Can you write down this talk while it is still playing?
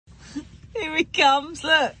Here he comes,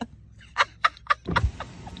 look.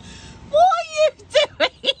 What are you doing?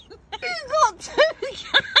 You got two.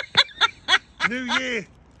 New year,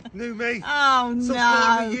 new me. Oh, Some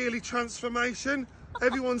kind no. of yearly transformation.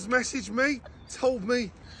 Everyone's messaged me, told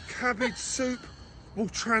me cabbage soup will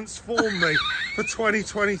transform me for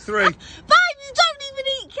 2023. Babe, you don't even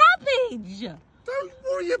eat cabbage. Don't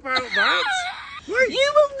worry about that. Wait.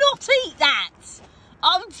 You will not eat that.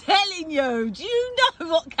 I'm telling you. Do you know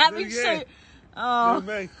what cabbage New year. soup? Oh,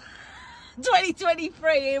 New me.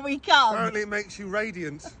 2023, here we come. Apparently it makes you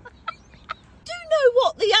radiant. Do you know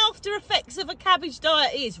what the after effects of a cabbage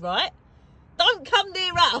diet is, right? Don't come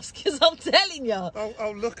near us, because I'm telling you.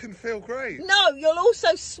 I'll look and feel great. No, you'll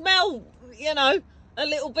also smell, you know, a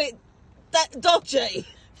little bit dodgy.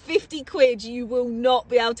 50 quid, you will not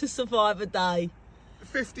be able to survive a day.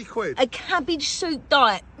 50 quid. A cabbage soup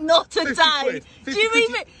diet, not a 50 day. quid. 50 Do you quid.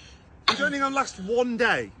 even... You don't think I'll last one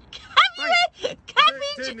day?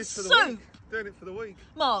 Cabbage Doing this for the soup. week. Doing it for the week.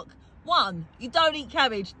 Mark, 1, you don't eat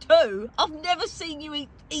cabbage. 2, I've never seen you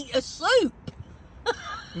eat a soup.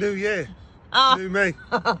 New year. Oh, New me.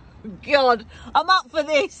 God, I'm up for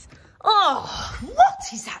this. Oh,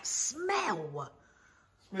 what is that smell?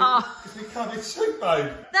 It's me cabbage soup,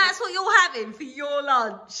 babe. That's what you're having for your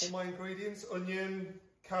lunch. All my ingredients: onion,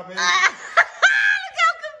 cabbage. Look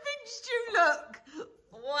how convinced you look.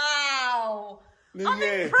 Wow. New I'm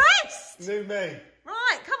year. impressed. New me.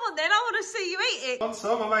 Right, come on then. I want to see you eat it. Want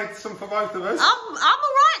some? I made some for both of us. I'm all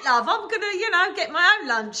right, love. I'm going to, you know, get my own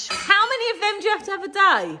lunch. How many of them do you have to have a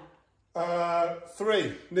day?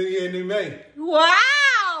 3. New year, new me.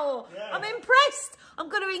 Wow. Yeah. I'm impressed. I'm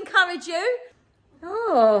going to encourage you.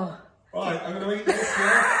 Oh. Right, I'm going to eat this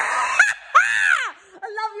now. I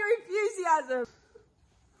love your enthusiasm.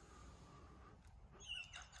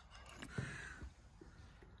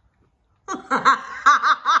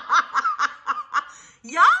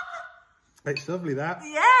 Yum? It's lovely, that.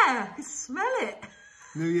 Yeah, I can smell it.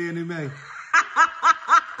 New year, new me.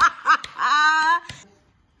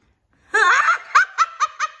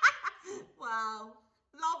 Wow,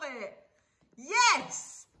 love it.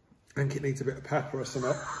 Yes. I think it needs a bit of pepper or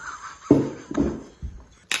something.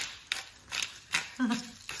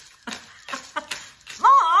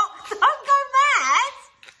 Mark, don't go mad.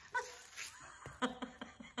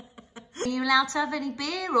 Are you allowed to have any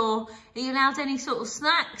beer, or are you allowed any sort of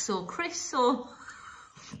snacks or crisps, or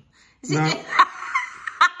is it No. good?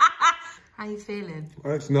 How you feeling?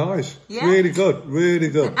 Oh, it's nice. Yeah? Really good, really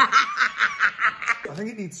good. I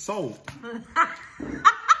think it needs salt.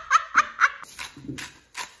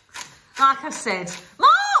 Like I said,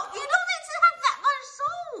 Mark, you don't need to have that much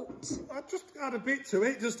salt. I just add a bit to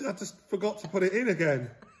it. I just forgot to put it in again.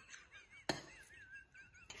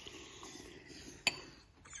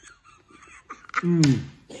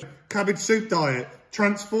 Cabbage soup diet.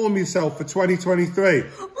 Transform yourself for 2023. Why do you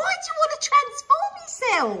want to transform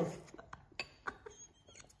yourself?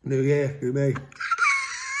 New year, new me.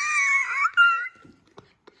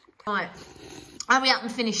 Right, hurry up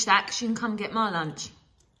and finish that, because you can come get my lunch.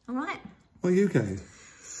 All right? What are you getting?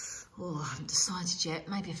 Oh, I haven't decided yet.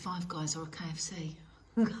 Maybe a Five Guys or a KFC.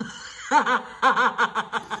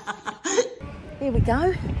 Here we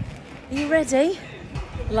go. Are you ready?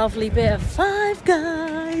 Lovely bit of Five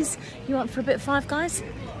Guys. You want for a bit of Five Guys?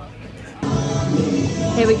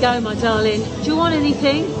 Here we go, my darling. Do you want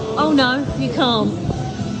anything? Oh no, you can't.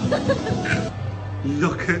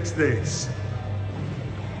 Look at this.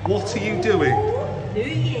 What are you doing? New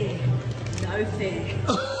year, no fear.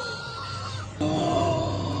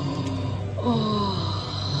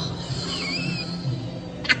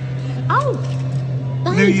 Oh,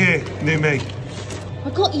 New year, new me. I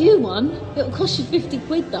got you one. It'll cost you 50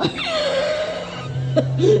 quid though.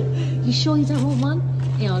 You sure you don't want one?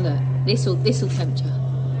 Yeah, look. This'll tempt you.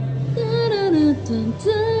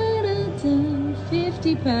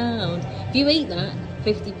 £50. If you eat that,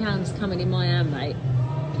 £50 coming in my hand, mate.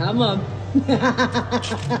 Come on.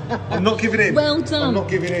 I'm not giving in. Well done. I'm not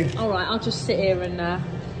giving in. All right, I'll just sit here and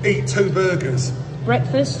Eat 2 burgers.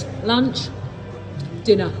 breakfast, lunch,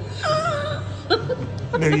 dinner.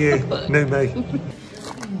 New year, new me.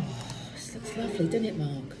 This looks lovely, doesn't it,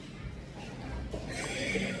 Mark?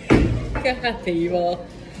 Look how happy you are.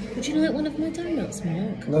 Would you like one of my donuts,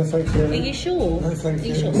 Mark? No, thank you. Are you sure? No, thank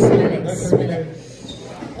you. Are you sure? Smell it, No, smell thank it.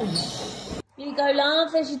 Oh. Here you go,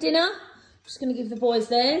 love. There's your dinner. Just going to give the boys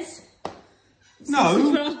theirs.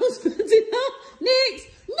 No. For dinner. Next.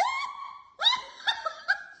 No!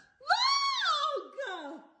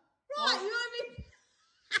 Mark! Right, you owe me...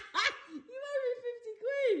 you owe me 50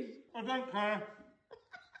 quid. I don't care.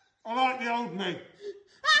 I like the old me.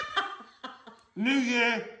 New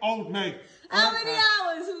year, old me. How many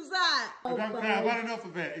hours was that? I don't care. I've had enough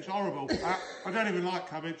of it. It's horrible. I don't even like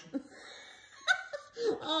cabbage.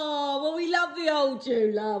 Oh, well, we love the old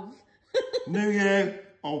you, love. New year,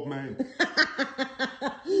 old me.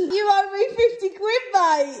 You owe me 50 quid,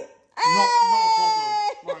 mate. Not a problem.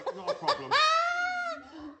 Right, not a problem.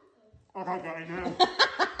 I can't get it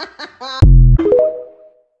now.